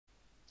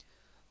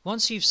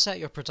Once you've set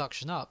your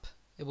production up,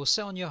 it will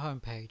sit on your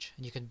home page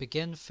and you can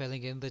begin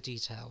filling in the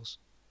details.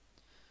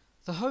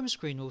 The home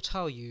screen will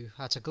tell you,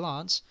 at a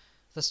glance,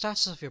 the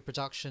status of your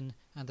production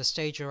and the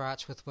stage you're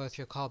at with both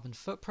your carbon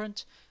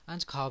footprint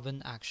and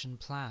carbon action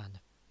plan.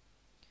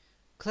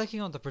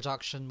 Clicking on the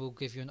production will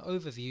give you an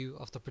overview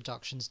of the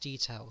production's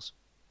details.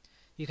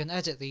 You can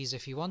edit these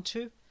if you want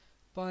to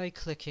by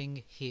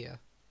clicking here.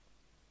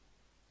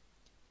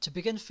 To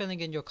begin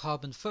filling in your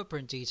carbon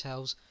footprint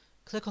details,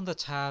 click on the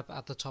tab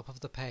at the top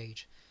of the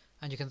page,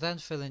 and you can then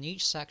fill in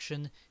each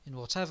section in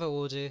whatever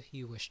order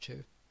you wish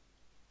to.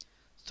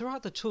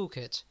 Throughout the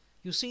toolkit,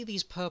 you'll see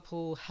these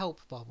purple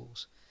help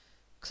bubbles.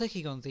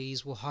 Clicking on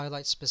these will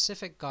highlight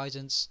specific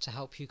guidance to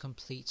help you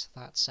complete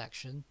that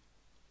section.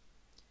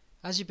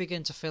 As you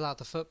begin to fill out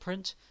the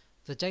footprint,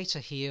 the data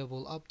here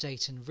will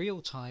update in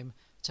real time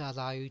to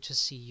allow you to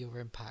see your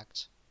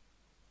impact.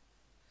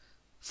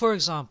 For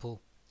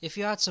example, if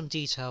you add some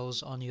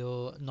details on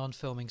your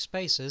non-filming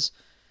spaces,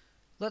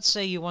 let's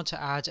say you want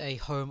to add a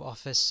home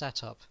office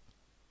setup.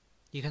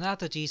 You can add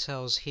the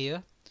details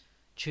here,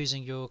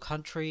 choosing your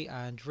country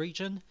and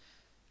region,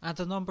 and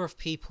the number of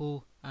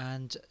people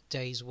and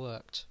days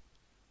worked.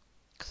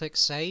 Click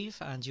Save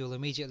and you'll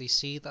immediately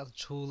see that the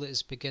tool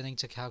is beginning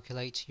to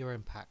calculate your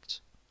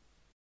impact.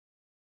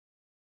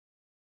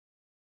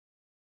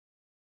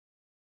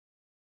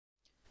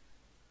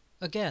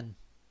 Again,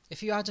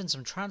 if you add in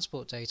some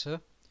transport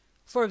data,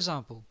 for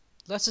example,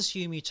 let's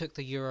assume you took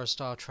the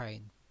Eurostar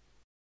train.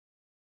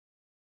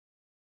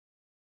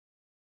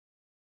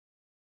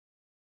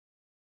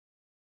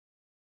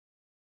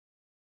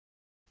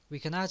 We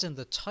can add in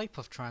the type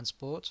of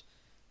transport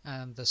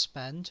and the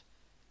spend.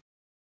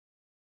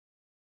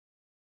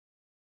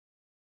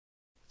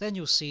 Then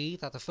you'll see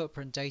that the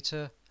footprint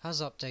data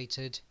has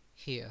updated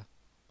here.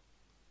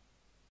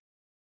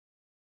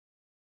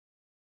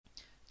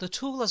 The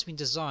tool has been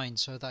designed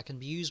so that it can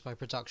be used by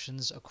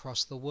productions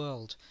across the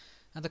world,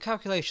 and the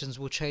calculations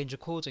will change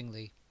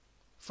accordingly.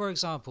 For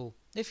example,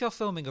 if you're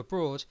filming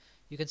abroad,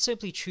 you can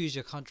simply choose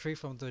your country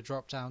from the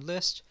drop-down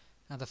list,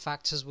 and the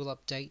factors will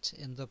update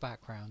in the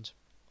background.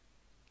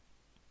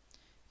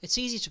 It's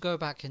easy to go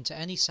back into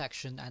any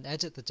section and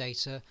edit the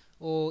data,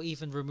 or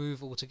even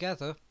remove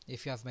altogether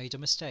if you have made a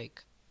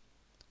mistake.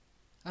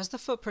 As the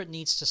footprint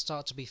needs to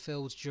start to be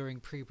filled during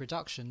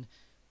pre-production,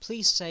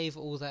 please save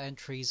all the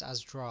entries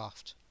as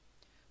draft.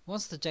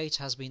 Once the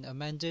data has been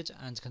amended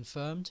and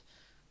confirmed,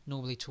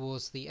 normally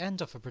towards the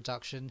end of a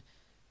production,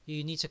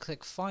 you need to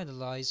click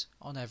Finalize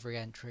on every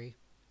entry.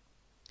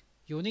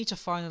 You will need to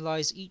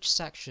finalize each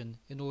section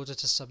in order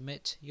to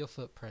submit your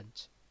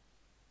footprint.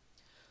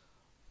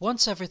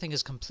 Once everything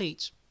is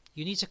complete,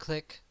 you need to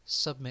click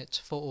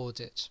Submit for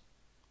audit.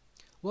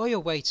 While you're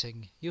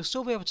waiting, you'll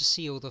still be able to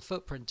see all the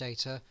footprint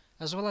data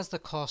as well as the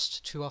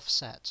cost to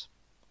offset.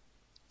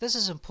 This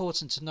is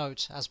important to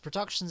note as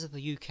productions in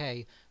the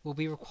UK will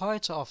be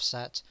required to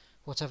offset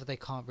whatever they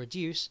can't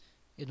reduce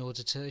in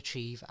order to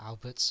achieve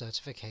Albert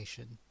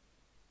certification.